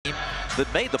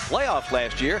that made the playoff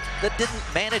last year that didn't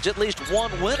manage at least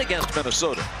one win against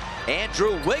Minnesota.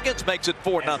 Andrew Wiggins makes it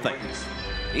 4-0.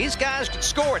 These guys can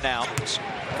score now.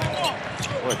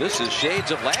 Boy, this is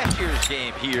shades of last year's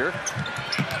game here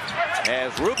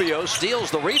as Rubio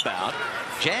steals the rebound.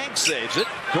 Jang saves it.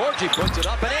 Gorgie puts it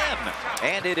up and in.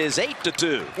 And it is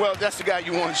 8-2. Well, that's the guy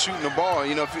you want shooting the ball.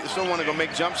 You know, if someone is going to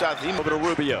make jump shots, he over to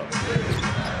Rubio.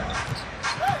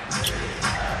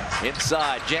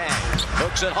 Inside, Jang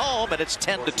hooks it home, and it's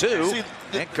 10-2.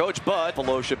 And Coach Bud,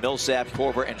 Pelosha, Millsap,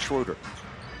 Korver, and Schroeder.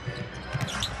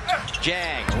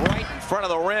 Jang right in front of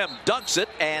the rim, dunks it,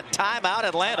 and timeout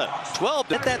Atlanta. 12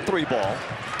 to that three ball.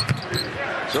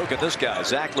 So can this guy,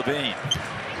 Zach LaVine.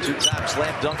 Two-time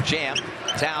slam dunk champ.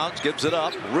 Towns gives it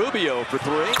up. Rubio for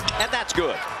three, and that's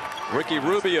good. Ricky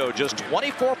Rubio just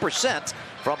 24%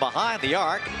 from behind the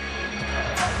arc.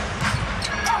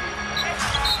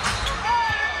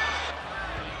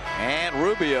 And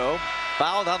Rubio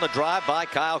fouled on the drive by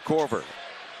Kyle Korver.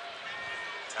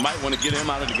 Might want to get him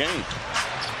out of the game.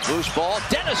 Loose ball.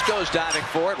 Dennis goes diving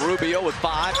for it. Rubio with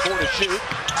 5, 4 to shoot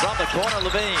from the corner.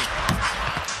 LaVine.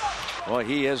 Well,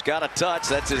 he has got a touch.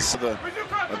 That's his a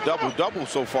double-double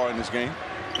so far in this game.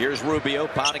 Here's Rubio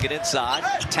pounding it inside.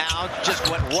 Towns just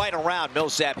went right around.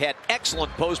 Millsap had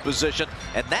excellent post position,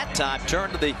 and that time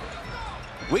turned to the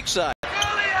weak side.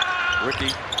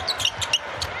 Ricky,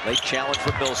 late challenge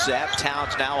for Millsap.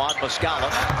 Towns now on Muscala.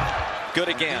 Good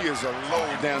again. He is a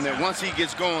load down there. Once he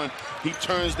gets going, he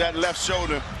turns that left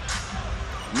shoulder.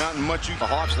 Not much. The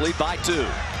Hawks lead by 2.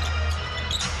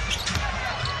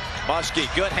 Muskie,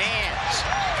 good hands.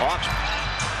 Hawks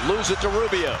lose it to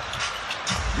Rubio.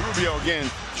 Rubio again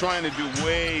trying to do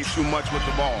way too much with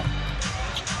the ball.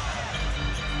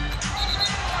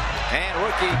 And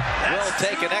Rookie will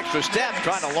take an extra step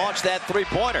trying to launch that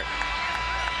three-pointer.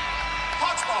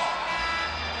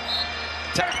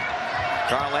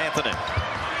 Carl Anthony.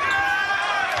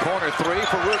 Corner three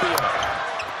for Rubio.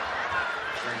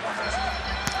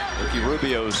 Ricky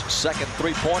Rubio's second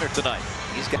three-pointer tonight.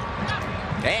 He's got.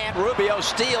 And Rubio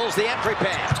steals the entry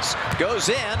pass. Goes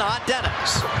in on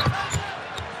Dennis.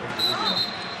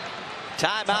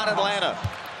 Timeout Atlanta.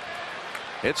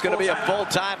 It's going to be a full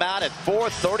timeout at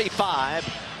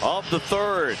 4:35 of the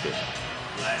third.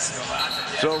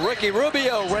 So Ricky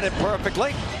Rubio read it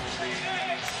perfectly.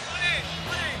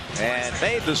 And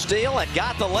made the steal and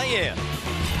got the lay-in.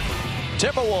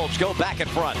 Timberwolves go back in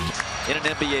front in an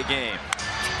NBA game.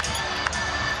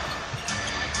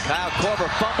 Kyle Korver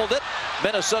fumbled it.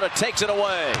 Minnesota takes it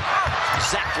away.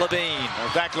 Zach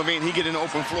LaVine. Zach LaVine, he get an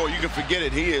open floor. You can forget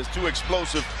it. He is too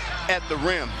explosive at the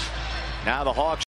rim. Now the Hawks